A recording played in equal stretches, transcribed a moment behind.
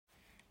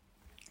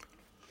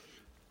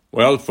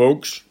Well,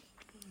 folks,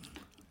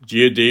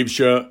 Gia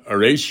Davesha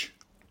Arish.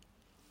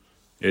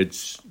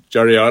 It's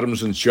Jerry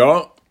Adams and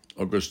Shaw.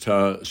 Agus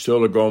tá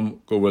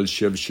Sulagum go bhfuil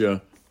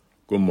sibse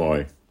go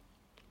mai.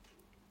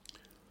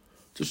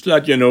 Just to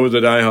let you know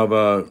that I have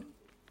a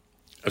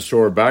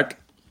sore back.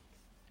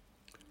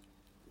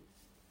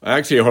 I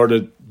actually heard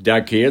it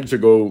decades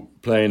ago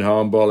playing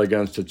handball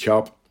against a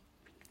chap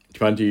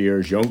 20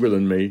 years younger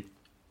than me.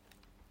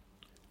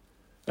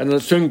 And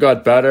it soon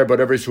got better, but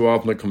every so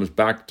often it comes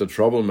back to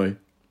trouble me,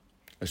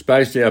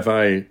 especially if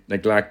I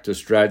neglect to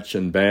stretch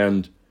and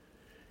bend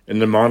in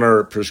the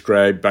manner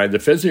prescribed by the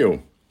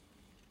physio.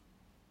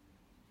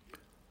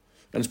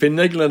 And it's been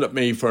niggling at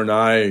me for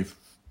now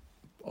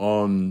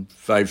on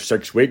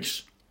 5-6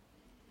 weeks.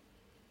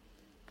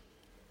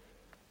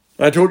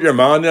 I told your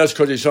man this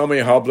because he saw me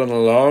hobbling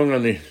along,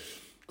 and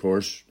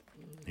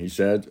he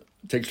said,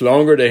 it takes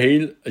longer to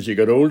heal as you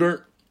get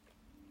older.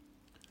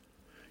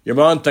 Your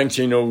man thinks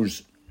he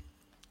knows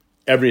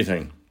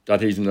everything,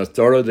 that he's an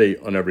authority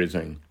on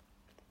everything.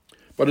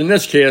 But in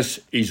this case,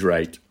 he's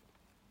right.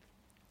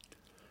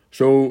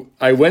 So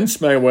I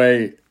wince my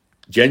way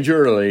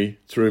gingerly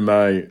through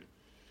my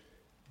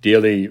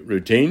daily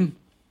routine.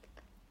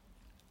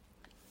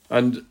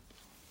 And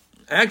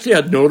I actually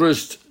had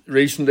noticed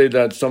recently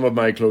that some of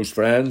my close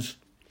friends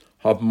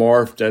have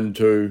morphed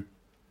into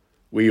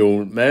wee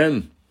old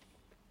men.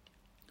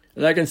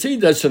 And I can see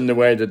this in the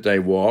way that they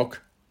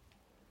walk,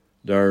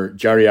 their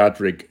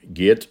geriatric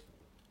gait,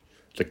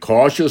 the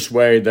cautious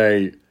way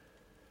they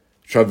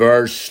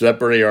traverse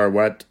slippery or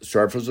wet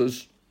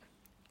surfaces,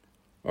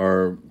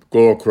 or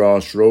go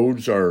across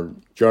roads or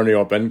journey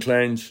up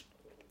inclines,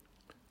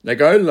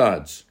 like owl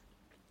lads.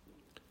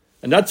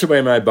 And that's the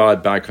way my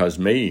bad back has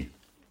me.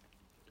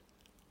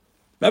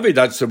 Maybe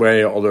that's the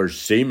way others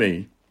see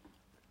me,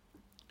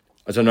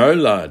 as an owl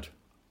lad.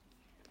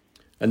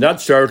 And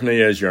that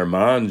certainly is your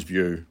man's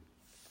view.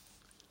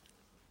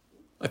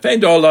 I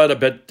find all that a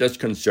bit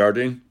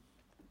disconcerting.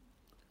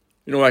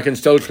 You know, I can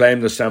still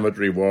climb the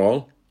cemetery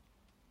wall,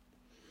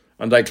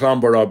 and I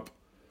clamber up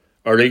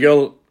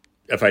Errigal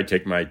if I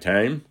take my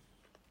time,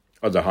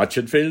 or the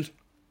Hatchetfield,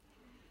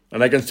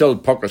 and I can still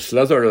puck a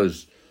slither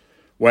as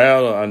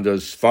well and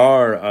as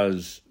far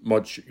as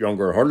much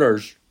younger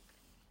hurlers.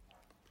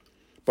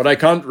 But I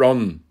can't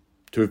run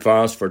too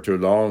fast for too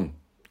long,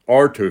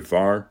 or too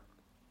far.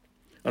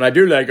 And I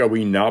do like a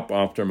wee nap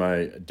after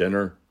my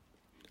dinner.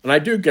 And I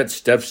do get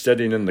stiff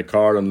sitting in the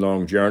car on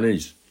long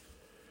journeys,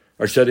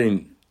 or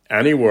sitting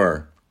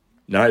anywhere,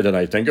 now that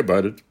I think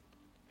about it.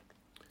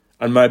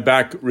 And my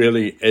back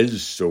really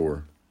is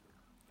sore.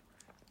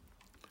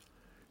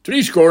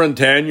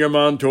 70, your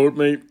man told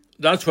me,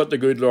 that's what the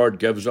good Lord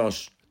gives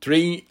us.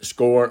 70.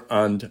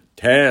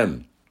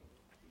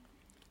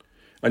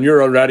 And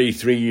you're already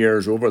 3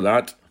 years over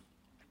that.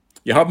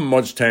 You haven't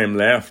much time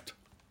left.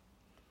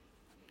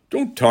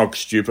 Don't talk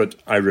stupid,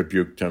 I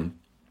rebuked him.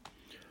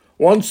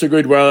 Once the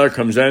good weather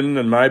comes in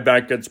and my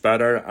back gets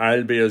better,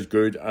 I'll be as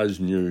good as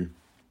new.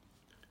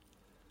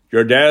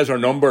 Your days are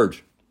numbered,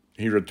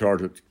 he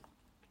retorted.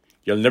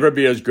 You'll never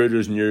be as good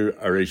as new,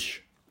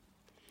 Arish.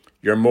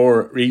 You're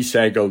more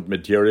recycled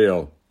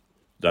material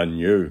than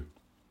new.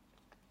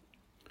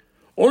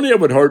 Only it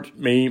would hurt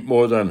me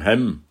more than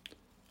him.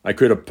 I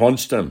could have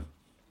punched him.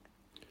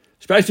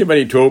 Especially when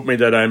he told me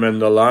that I'm in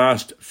the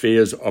last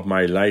phase of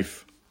my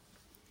life.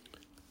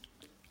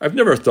 I've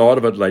never thought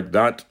of it like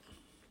that.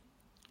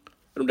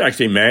 I don't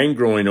actually mind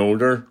growing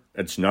older.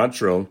 It's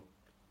natural.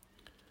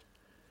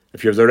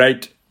 If you have the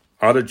right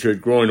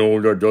attitude, growing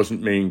older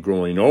doesn't mean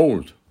growing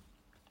old.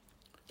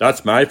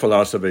 That's my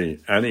philosophy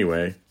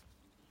anyway.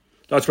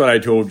 That's what I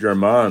told your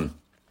man.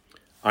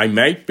 I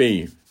might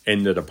be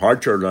in the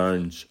departure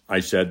lounge, I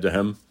said to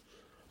him,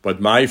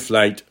 but my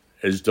flight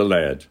is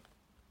delayed.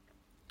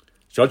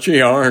 Such a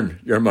yarn,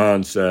 your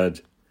man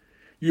said.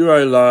 You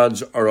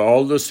lads are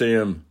all the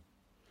same.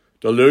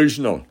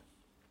 Delusional.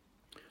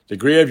 The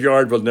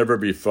graveyard will never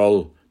be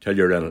full till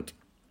you're in it.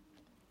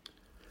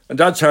 And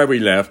that's how we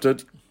left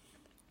it.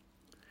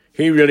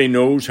 He really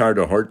knows how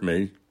to hurt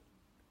me.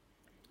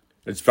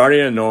 It's very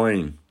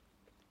annoying.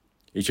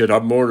 He should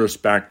have more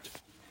respect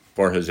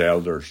for his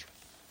elders.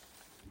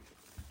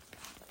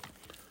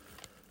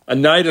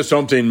 And now to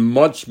something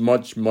much,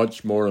 much,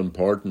 much more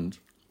important.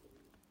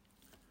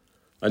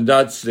 And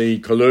that's the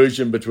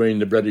collusion between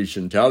the British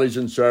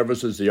intelligence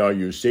services, the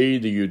RUC,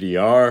 the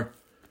UDR,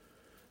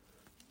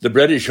 the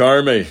British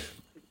Army,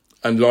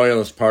 and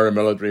loyalist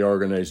paramilitary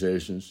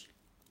organisations.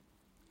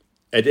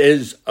 It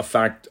is a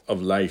fact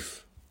of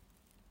life,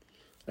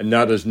 and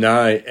that is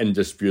now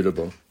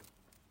indisputable.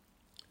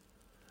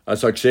 A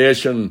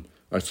succession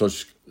of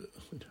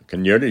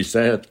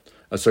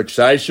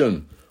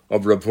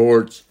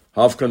reports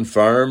have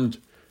confirmed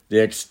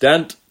the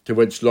extent to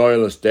which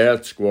loyalist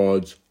death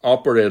squads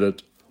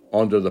operated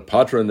under the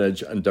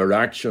patronage and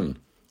direction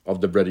of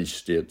the British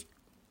state.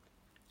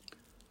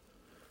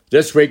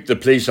 This week, the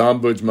police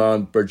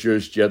ombudsman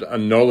produced yet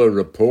another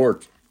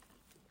report.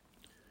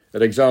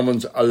 It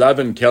examines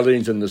 11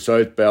 killings in the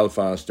South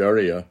Belfast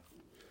area,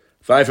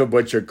 5 of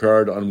which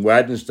occurred on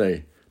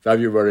Wednesday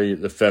February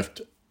the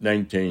 5th,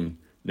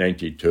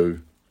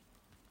 1992.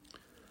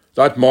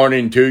 That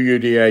morning, 2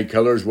 UDA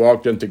killers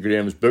walked into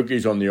Graham's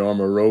Bookies on the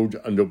Armour Road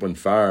and opened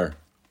fire.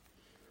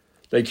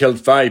 They killed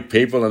 5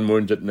 people and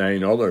wounded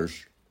 9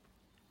 others.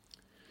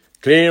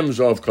 Claims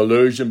of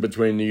collusion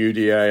between the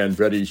UDA and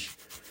British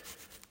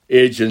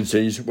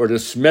agencies were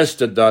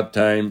dismissed at that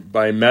time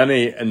by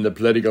many in the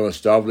political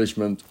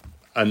establishment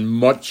and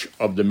much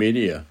of the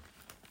media.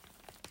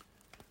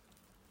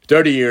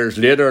 30 years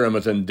later, and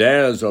within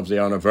days of the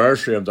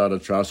anniversary of that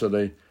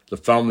atrocity, the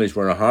families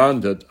were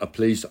handed a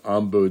police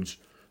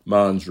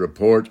ombudsman's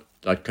report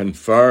that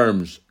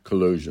confirms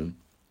collusion.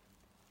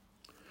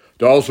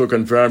 It also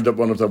confirmed that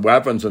one of the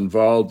weapons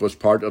involved was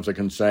part of the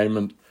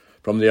consignment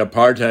from the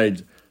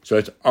apartheid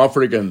South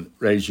African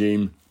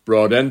regime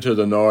brought into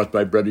the north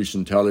by British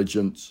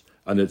intelligence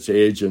and its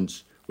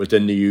agents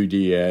within the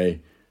UDA,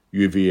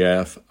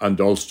 UVF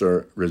and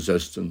Ulster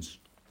resistance.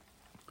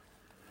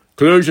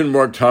 Collusion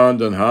worked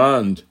hand in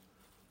hand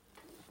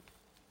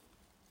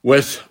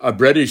with a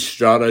British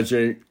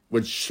strategy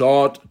which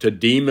sought to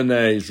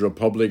demonise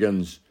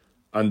Republicans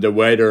and the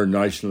wider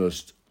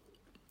nationalist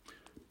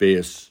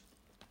base.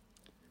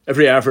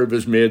 Every effort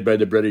was made by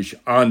the British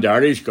and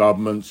Irish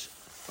governments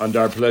and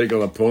our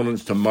political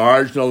opponents to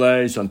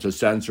marginalise and to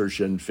censor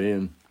Sinn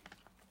Féin.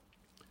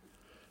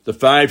 The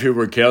 5 who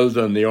were killed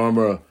in the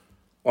Armour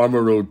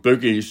Road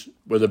Bookies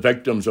were the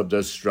victims of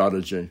this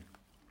strategy.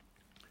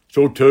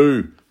 So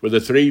too were the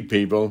 3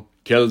 people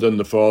killed in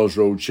the Falls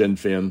Road Sinn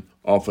Féin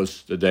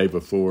office the day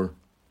before.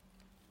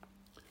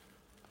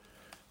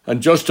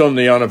 And just on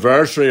the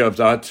anniversary of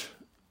that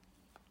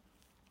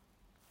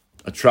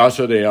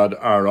atrocity at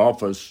our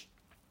office,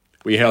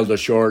 we held a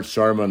short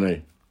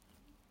ceremony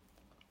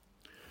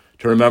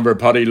to remember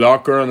Paddy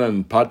Loughrane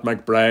and Pat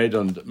McBride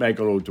and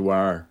Michael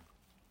O'Dwyer.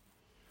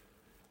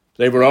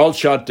 They were all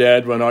shot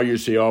dead when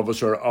RUC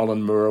officer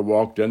Alan Moore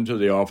walked into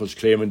the office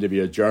claiming to be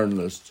a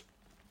journalist.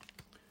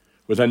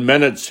 Within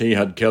minutes he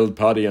had killed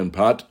Paddy and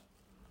Pat,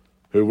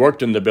 who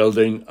worked in the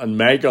building, and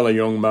Michael, a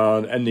young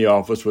man in the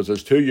office with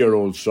his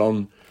 2-year-old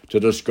son, to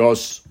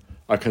discuss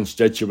a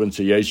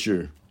constituency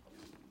issue.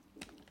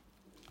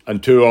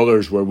 And 2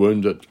 others were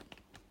wounded.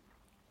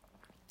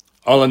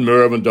 Alan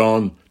Moore went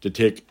on to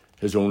take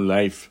his own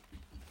life.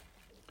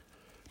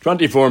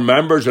 24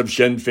 members of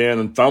Sinn Féin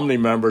and family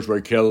members were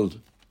killed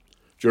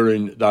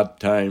during that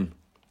time.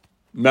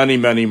 Many,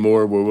 many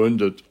more were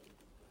wounded.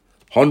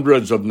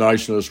 Hundreds of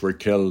nationalists were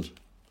killed.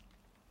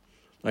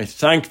 Now,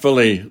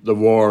 thankfully, the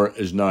war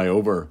is now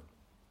over,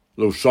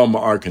 though some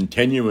are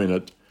continuing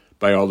it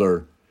by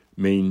other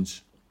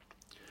means.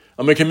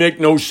 And we can make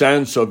no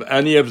sense of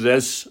any of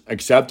this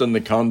except in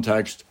the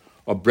context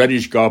of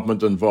British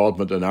government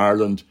involvement in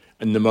Ireland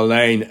and the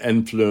malign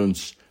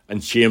influence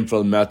and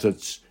shameful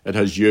methods it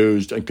has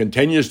used and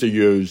continues to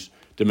use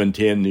to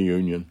maintain the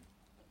Union.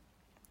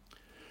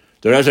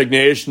 The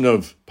resignation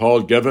of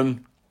Paul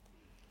Givan,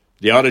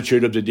 the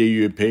attitude of the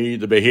DUP,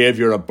 the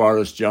behaviour of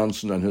Boris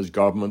Johnson and his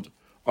government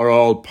are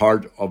all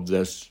part of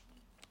this.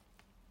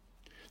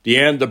 The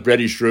end of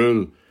British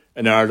rule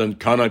in Ireland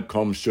cannot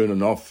come soon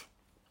enough.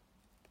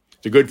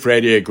 The Good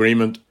Friday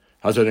Agreement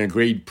has an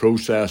agreed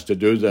process to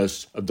do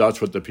this if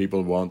that's what the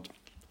people want.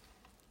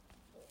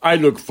 I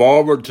look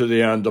forward to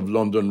the end of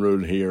London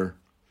rule here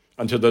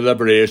and to the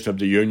liberation of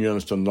the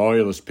Unionist and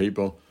Loyalist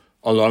people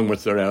along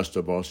with the rest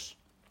of us.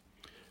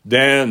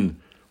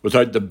 Then,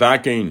 without the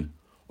backing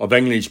of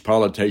English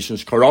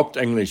politicians, corrupt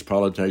English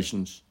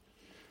politicians,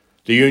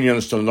 the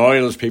Unionist and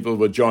Loyalist people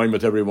would join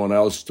with everyone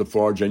else to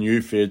forge a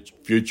new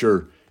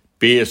future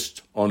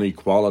based on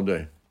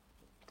equality.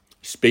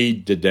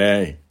 Speed the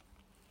day.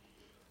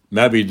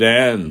 Maybe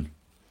then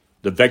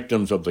the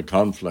victims of the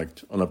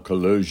conflict and of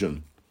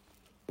collusion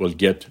will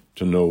get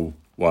to know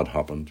what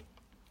happened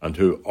and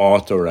who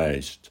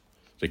authorised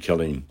the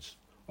killings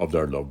of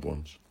their loved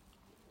ones.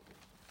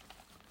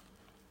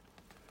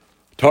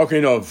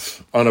 Talking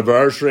of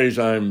anniversaries,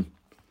 I'm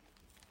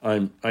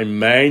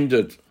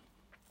minded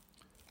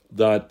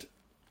that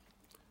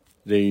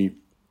the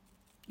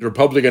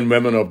Republican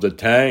women of the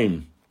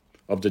time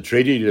of the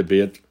treaty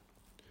debate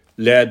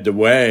led the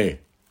way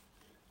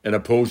in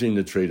opposing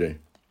the treaty.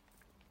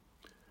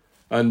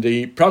 And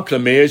the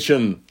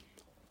proclamation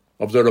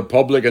of the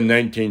Republic in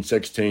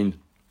 1916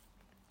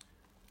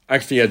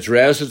 actually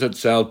addresses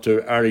itself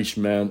to Irish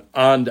men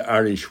and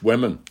Irish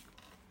women.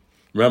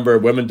 Remember,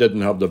 women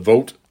didn't have the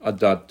vote at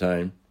that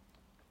time.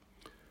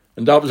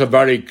 And that was a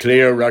very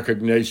clear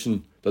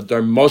recognition that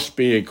there must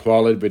be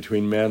equality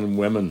between men and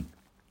women.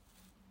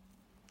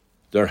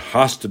 There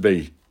has to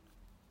be.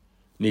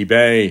 Ní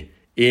bé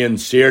aon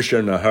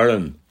saoirse na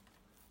hÉireann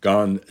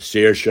gan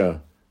saoirse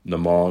na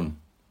mán.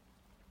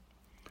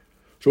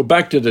 So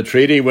back to the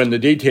treaty. When the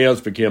details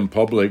became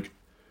public,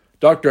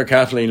 Dr.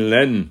 Kathleen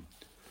Lynn,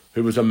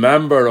 who was a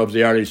member of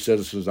the Irish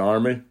Citizens'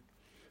 Army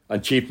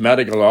and chief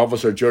medical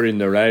officer during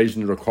the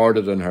Rising,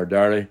 recorded in her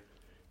diary,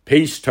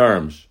 peace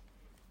terms.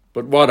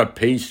 But what a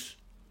peace.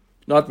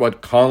 Not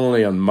what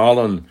Connolly and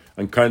Mullen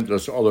and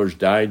countless others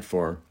died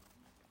for.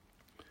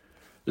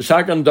 The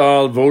second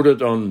Dáil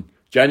voted on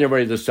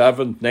January the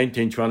 7th,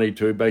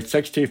 1922, by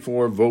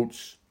 64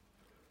 votes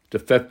to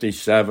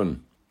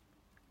 57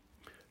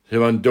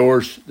 to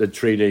endorse the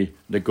treaty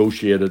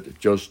negotiated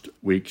just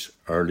weeks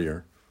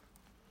earlier.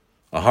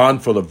 A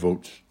handful of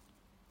votes.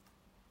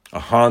 A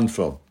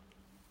handful.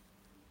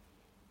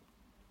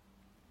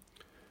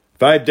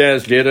 5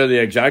 days later, the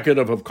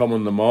executive of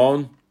Cumann na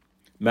mBan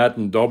met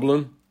in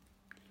Dublin.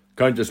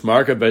 Countess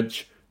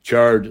Markievicz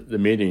chaired the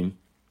meeting.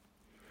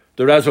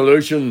 The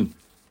resolution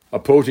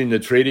opposing the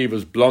treaty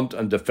was blunt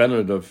and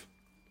definitive.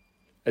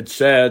 It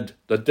said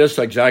that this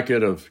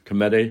executive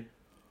committee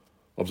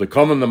of the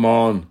Cumann na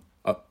mBan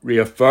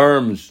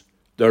reaffirms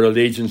their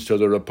allegiance to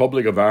the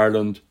Republic of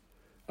Ireland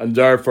and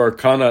therefore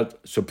cannot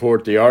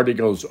support the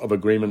Articles of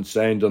Agreement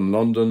signed in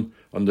London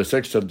on the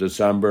 6th of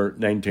December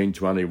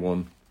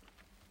 1921.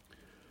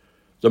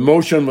 The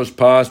motion was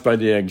passed by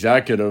the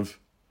executive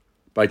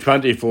by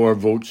 24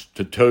 votes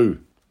to 2.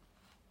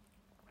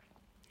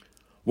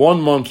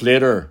 1 month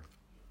later,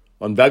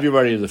 on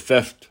February the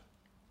 5th,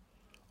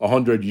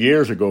 100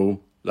 years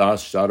ago,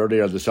 last Saturday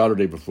or the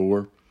Saturday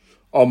before,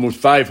 almost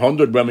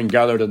 500 women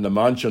gathered in the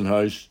Mansion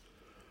House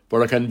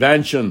for a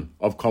convention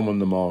of Cumann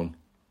na mBan.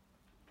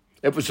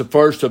 It was the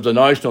first of the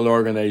national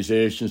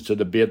organisations to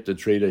debate the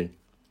treaty.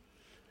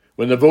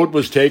 When the vote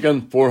was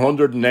taken,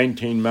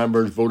 419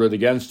 members voted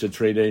against the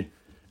treaty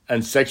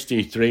and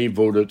 63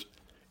 voted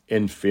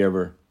in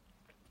favour.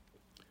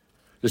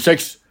 The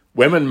 6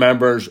 women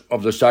members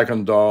of the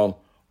second Dáil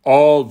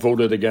all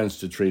voted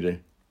against the treaty.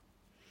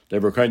 They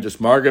were Countess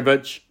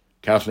Markievicz,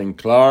 Kathleen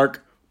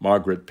Clark,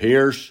 Margaret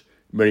Pearse,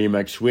 Mary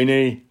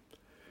McSweeney,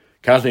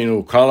 Kathleen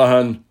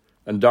O'Callaghan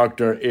and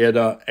Dr.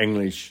 Ada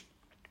English.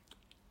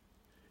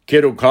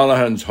 Kate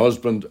O'Callaghan's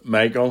husband,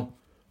 Michael,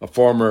 a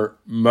former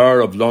mayor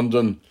of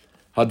London,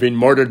 had been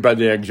murdered by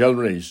the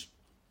auxiliaries.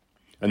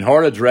 In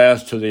her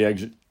address to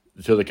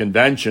the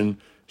convention,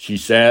 she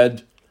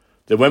said,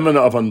 "The women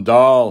of An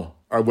Dáil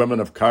are women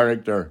of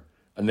character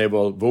and they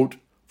will vote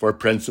for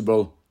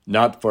principle,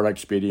 not for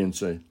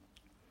expediency."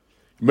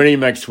 Mary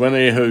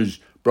McSweeney, whose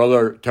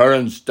brother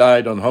Terence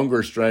died on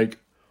hunger strike,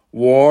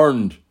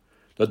 warned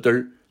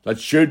that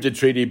should the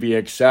treaty be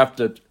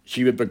accepted,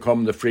 she would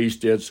become the Free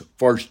State's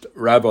first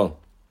rebel.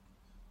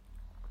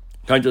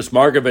 Countess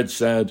Markievicz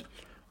said,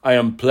 "I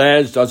am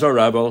pledged as a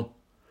rebel,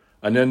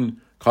 an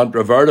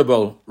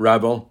incontrovertible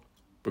rebel,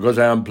 because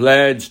I am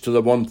pledged to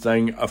the one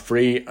thing, a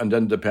free and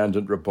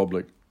independent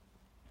republic."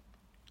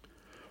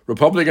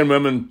 Republican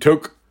women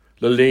took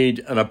the lead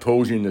in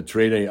opposing the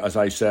treaty, as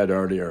I said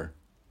earlier.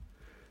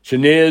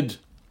 Sinead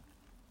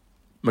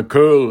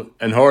McCool,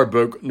 in her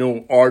book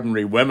No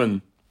Ordinary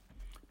Women,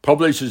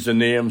 publishes the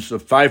names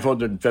of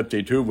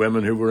 552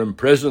 women who were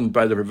imprisoned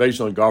by the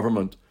Provisional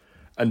Government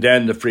and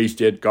then the Free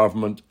State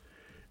Government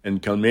in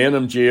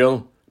Kilmainham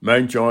Jail,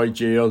 Mountjoy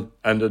Jail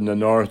and in the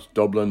North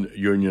Dublin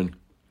Union.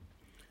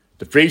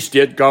 The Free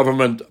State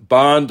Government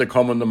banned the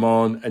Cumann na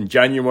mBan in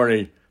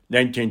January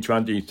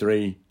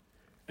 1923.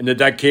 In the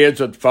decades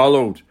that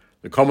followed,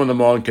 the Cumann na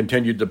mBan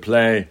continued to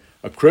play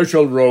a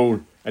crucial role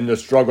in the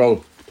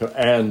struggle to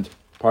end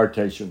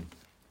partition.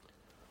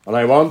 And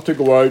I want to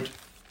go out,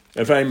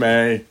 if I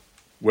may,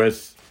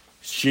 with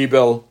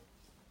Sibyl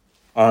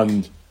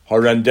and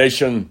her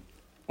rendition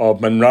of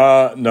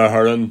Manra na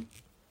Huireann,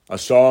 a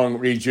song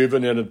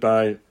rejuvenated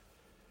by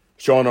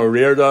Sean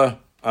O'Riordan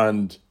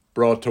and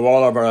brought to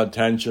all of our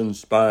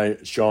attentions by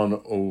Sean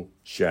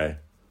O'Shea.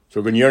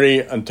 So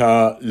Gwynieri and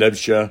ta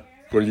libshe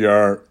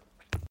Gwyliar.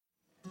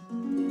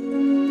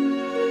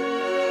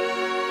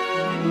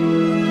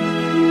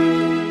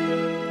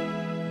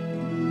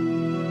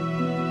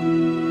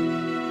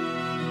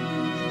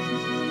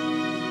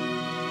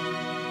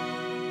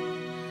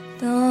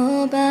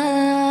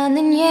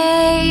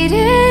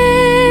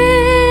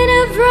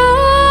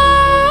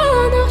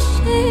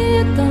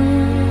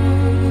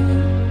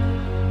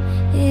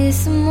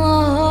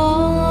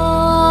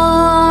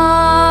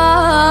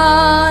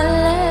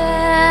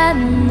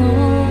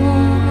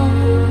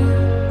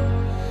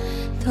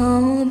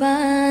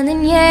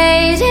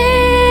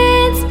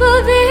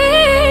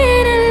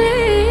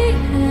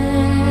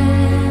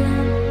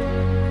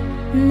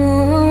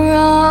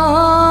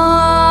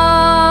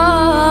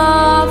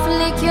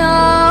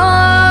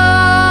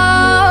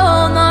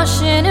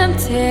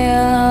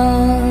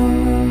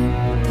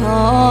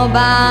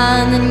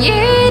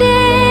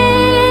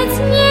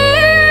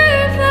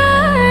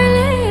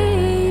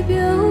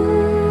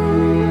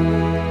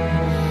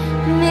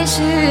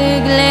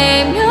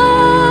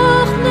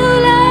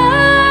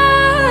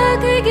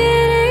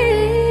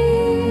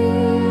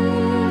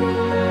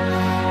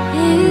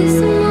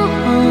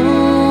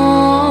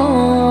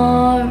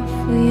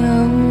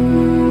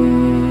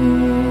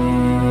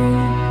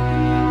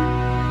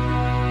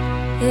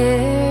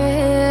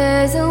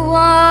 Is a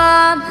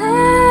woman,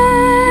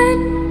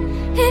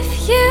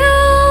 if you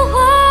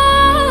want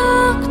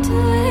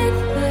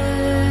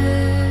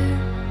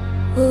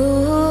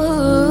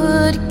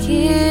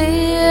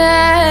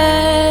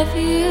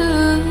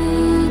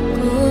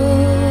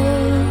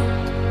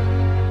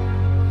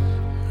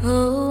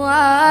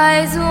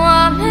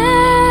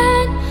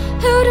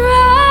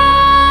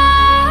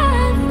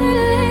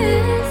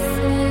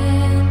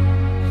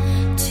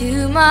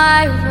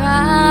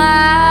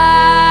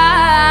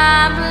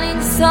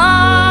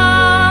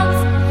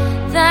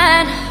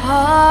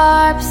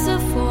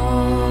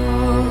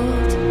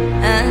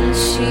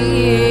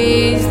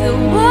she's the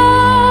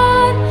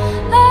one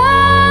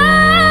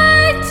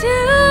I do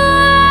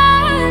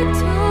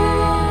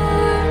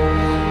adore.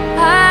 I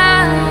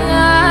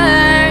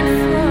learned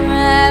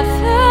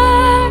forever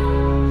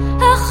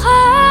a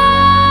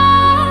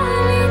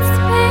Khalid's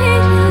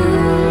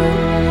Beirut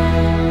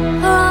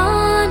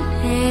on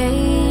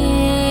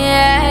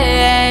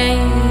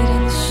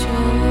Aiden's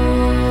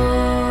shore.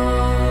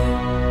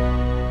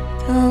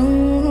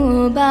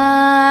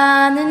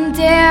 Ban and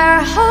der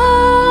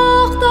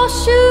hoch doch